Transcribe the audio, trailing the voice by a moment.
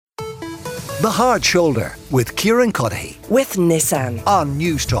The Hard Shoulder with Kieran with Nissan on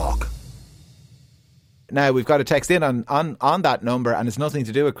News Talk. Now, we've got a text in on that number, and it's nothing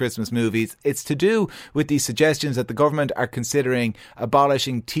to do with Christmas movies. It's to do with the suggestions that the government are considering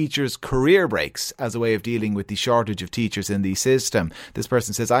abolishing teachers' career breaks as a way of dealing with the shortage of teachers in the system. This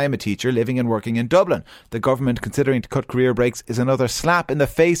person says, I am a teacher living and working in Dublin. The government considering to cut career breaks is another slap in the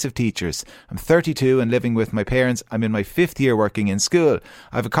face of teachers. I'm 32 and living with my parents. I'm in my 5th year working in school.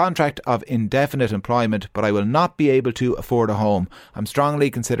 I have a contract of indefinite employment, but I will not be able to afford a home. I'm strongly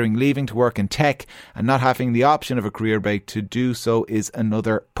considering leaving to work in tech, and not having the option of a career break to do so is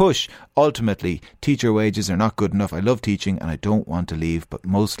another push. Ultimately, teacher wages are not good enough. I love teaching and I don't want to leave, but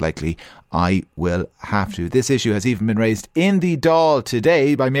most likely I will have to. This issue has even been raised in the Dáil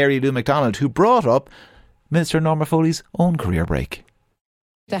today by Mary Lou MacDonald, who brought up Minister Norma Foley's own career break.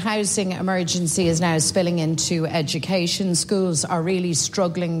 The housing emergency is now spilling into education. Schools are really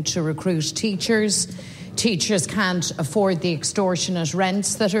struggling to recruit teachers. Teachers can't afford the extortionate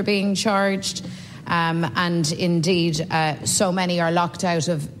rents that are being charged. And indeed, so many are locked out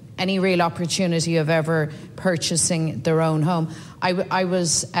of any real opportunity of ever purchasing their own home. I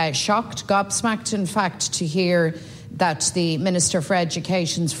was shocked, gobsmacked, in fact, to hear that the Minister for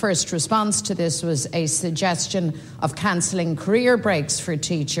Education's first response to this was a suggestion of cancelling career breaks for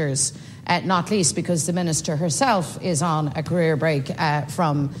teachers, not least because the Minister herself is on a career break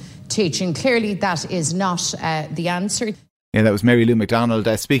from teaching. Clearly, that is not the answer. Yeah, that was Mary Lou MacDonald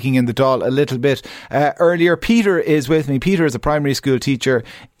speaking in the Dáil a little bit earlier. Peter is with me. Peter is a primary school teacher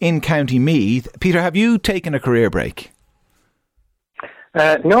in County Meath. Peter, have you taken a career break?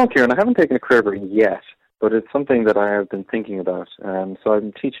 No, Kieran, I haven't taken a career break yet, but it's something that I have been thinking about. So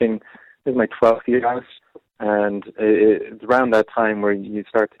I'm teaching, this is my 12th year out, and it's around that time where you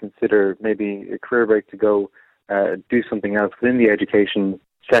start to consider maybe a career break to go do something else within the education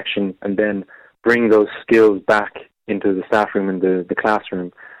section and then bring those skills back into the staff room and the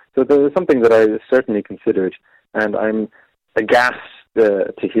classroom. So there was something that I certainly considered, and I'm aghast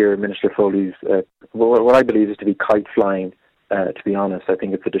to hear Minister Foley's what I believe is to be kite flying, to be honest. I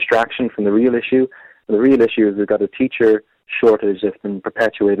think it's a distraction from the real issue. And the real issue is we've got a teacher shortage that's been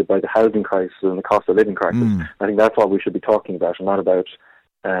perpetuated by the housing crisis and the cost of living crisis. I think that's what we should be talking about, and not about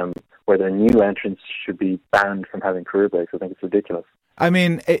whether new entrants should be banned from having career breaks. I think it's ridiculous. I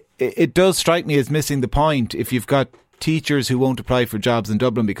mean, it does strike me as missing the point if you've got teachers who won't apply for jobs in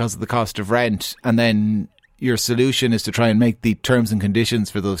Dublin because of the cost of rent, and then your solution is to try and make the terms and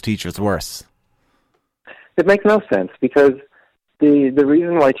conditions for those teachers worse. It makes no sense, because the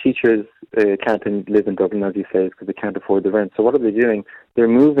reason why teachers can't live in Dublin, as you say, is because they can't afford the rent. So what are they doing? They're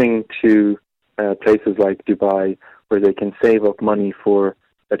moving to places like Dubai, where they can save up money for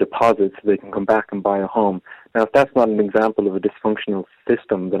a deposit so they can come back and buy a home. Now, if that's not an example of a dysfunctional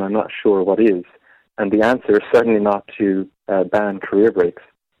system, then I'm not sure what is. And the answer is certainly not to ban career breaks.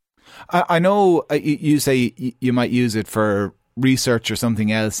 I know you say you might use it for research or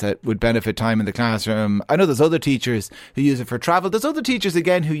something else that would benefit time in the classroom. I know there's other teachers who use it for travel. There's other teachers,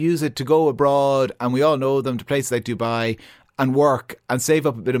 again, who use it to go abroad, and we all know them, to places like Dubai, and work and save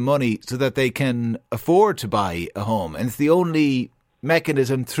up a bit of money so that they can afford to buy a home. And it's the only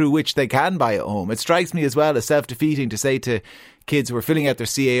mechanism through which they can buy a home. It strikes me as well as self-defeating to say to kids who are filling out their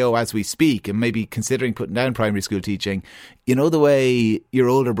CAO as we speak and maybe considering putting down primary school teaching, you know, the way your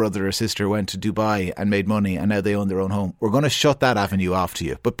older brother or sister went to Dubai and made money and now they own their own home, we're going to shut that avenue off to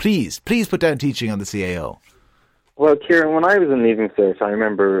you. But please put down teaching on the CAO. Well, Kieran, when I was in Leaving Cert, I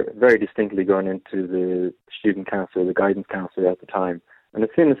remember very distinctly going into the student counsellor, the guidance counsellor at the time, and as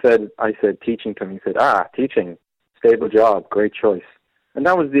soon as I said teaching to him, he said, teaching, stable job, great choice. And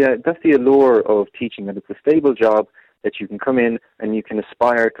that's the allure of teaching, that it's a stable job that you can come in and you can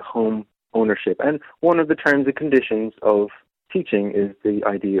aspire to home ownership. And one of the terms and conditions of teaching is the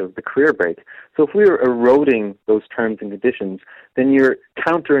idea of the career break. So if we're eroding those terms and conditions, then you're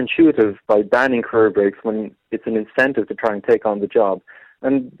counterintuitive by banning career breaks when it's an incentive to try and take on the job.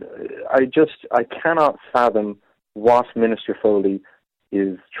 And I cannot fathom what Minister Foley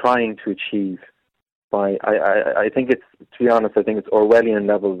is trying to achieve. I think it's, to be honest, I think it's Orwellian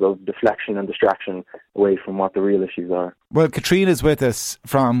levels of deflection and distraction away from what the real issues are. Well, Katrina's with us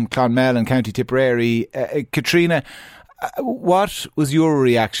from Clonmel and County Tipperary. Katrina, what was your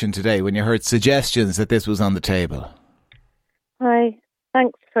reaction today when you heard suggestions that this was on the table? Hi,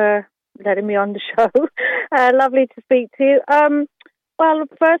 thanks for letting me on the show. Lovely to speak to you. Well,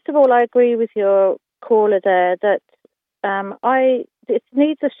 first of all, I agree with your caller there that it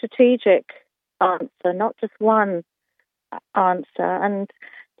needs a strategic answer, not just one answer. And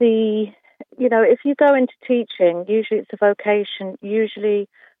if you go into teaching, usually it's a vocation, usually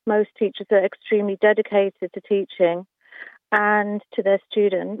most teachers are extremely dedicated to teaching and to their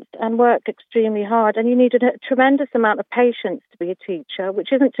students and work extremely hard. And you need a tremendous amount of patience to be a teacher,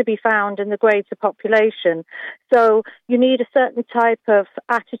 which isn't to be found in the greater population. So you need a certain type of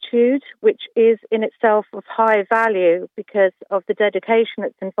attitude, which is in itself of high value because of the dedication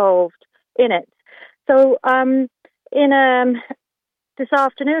that's involved in it. So this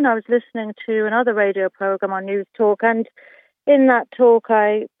afternoon I was listening to another radio program on News Talk, and in that talk,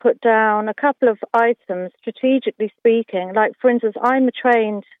 I put down a couple of items, strategically speaking. Like, for instance, I'm a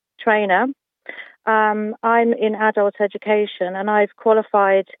trained trainer. I'm in adult education, and I've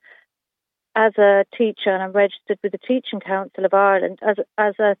qualified as a teacher, and I'm registered with the Teaching Council of Ireland as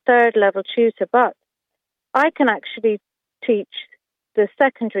a third-level tutor. But I can actually teach the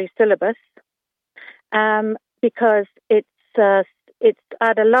secondary syllabus because it's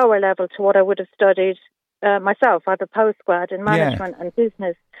at a lower level to what I would have studied myself. I have a postgrad in management and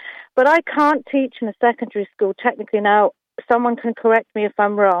business. But I can't teach in a secondary school technically. Now, someone can correct me if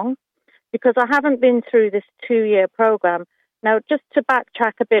I'm wrong, because I haven't been through this 2-year program. Now, just to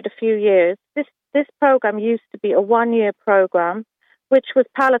backtrack a bit, a few years, this program used to be a 1-year program, which was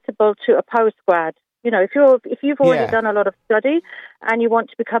palatable to a postgrad. You know, if you've already done a lot of study and you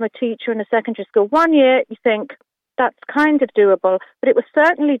want to become a teacher in a secondary school, 1 year, you think, that's kind of doable, but it was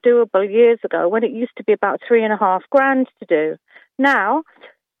certainly doable years ago when it used to be about $3,500 to do. Now,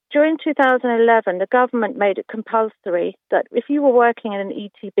 during 2011, the government made it compulsory that if you were working in an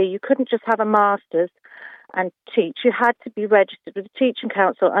ETB, you couldn't just have a master's and teach. You had to be registered with the Teaching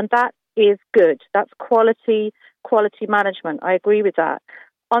Council, and that is good. That's quality management. I agree with that.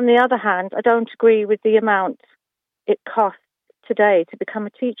 On the other hand, I don't agree with the amount it costs today to become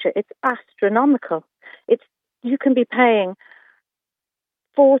a teacher. It's astronomical. You can be paying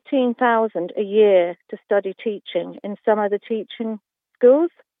 $14,000 a year to study teaching in some of the teaching schools,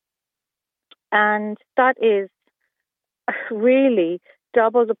 and that is really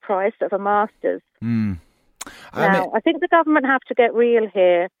double the price of a master's. I think the government have to get real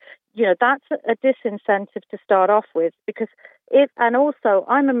here. You know, that's a disincentive to start off with, because and also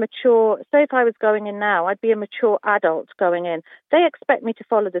I'm a mature, say if I was going in now, I'd be a mature adult going in. They expect me to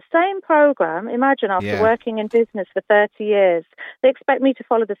follow the same program. Imagine after working in business for 30 years, they expect me to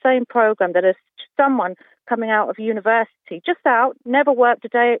follow the same program that is someone coming out of university, just out, never worked a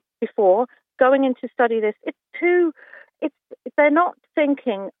day before, going in to study this. They're not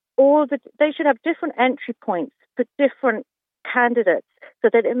thinking they should have different entry points for different candidates so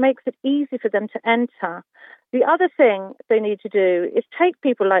that it makes it easy for them to enter. The other thing they need to do is take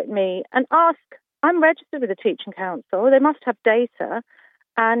people like me and ask, I'm registered with the Teaching Council, they must have data,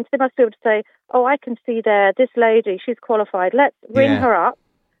 and they must be able to say, oh, I can see there, this lady, she's qualified, let's ring her up,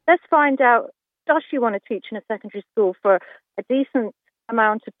 let's find out, does she want to teach in a secondary school for a decent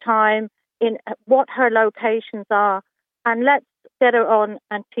amount of time, in what her locations are, and let's get her on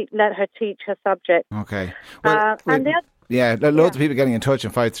and let her teach her subject. Okay. Well, loads of people getting in touch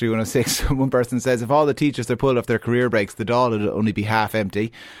on 53106. One person says, if all the teachers are pulled off their career breaks, the doll will only be half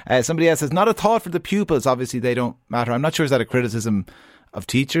empty. Somebody else says, not a thought for the pupils. Obviously, they don't matter. I'm not sure, is that a criticism of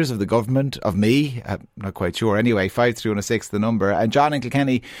teachers, of the government, of me? I'm not quite sure. Anyway, 53106, the number. And John in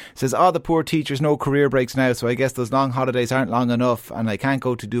Kilkenny says, the poor teachers, no career breaks now, so I guess those long holidays aren't long enough, and I can't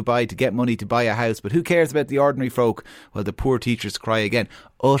go to Dubai to get money to buy a house. But who cares about the ordinary folk? Well, the poor teachers cry again.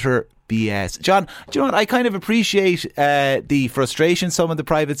 Utter BS. John, do you know what? I kind of appreciate the frustration some of the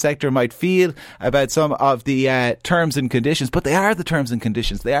private sector might feel about some of the terms and conditions, but they are the terms and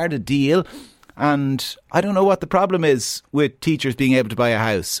conditions. They are the deal. And I don't know what the problem is with teachers being able to buy a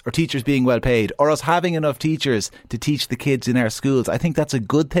house, or teachers being well paid, or us having enough teachers to teach the kids in our schools. I think that's a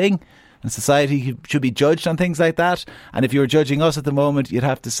good thing. And society should be judged on things like that. And if you're judging us at the moment, you'd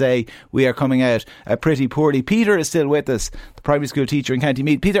have to say we are coming out pretty poorly. Peter is still with us, the primary school teacher in County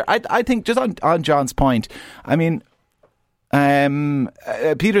Meath. Peter, I think just on John's point, I mean,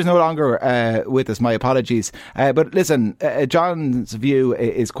 Peter's no longer with us, my apologies, but listen, John's view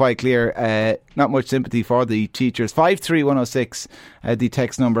is quite clear. Not much sympathy for the teachers. 53106 the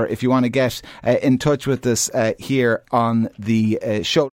text number if you want to get in touch with us here on the show.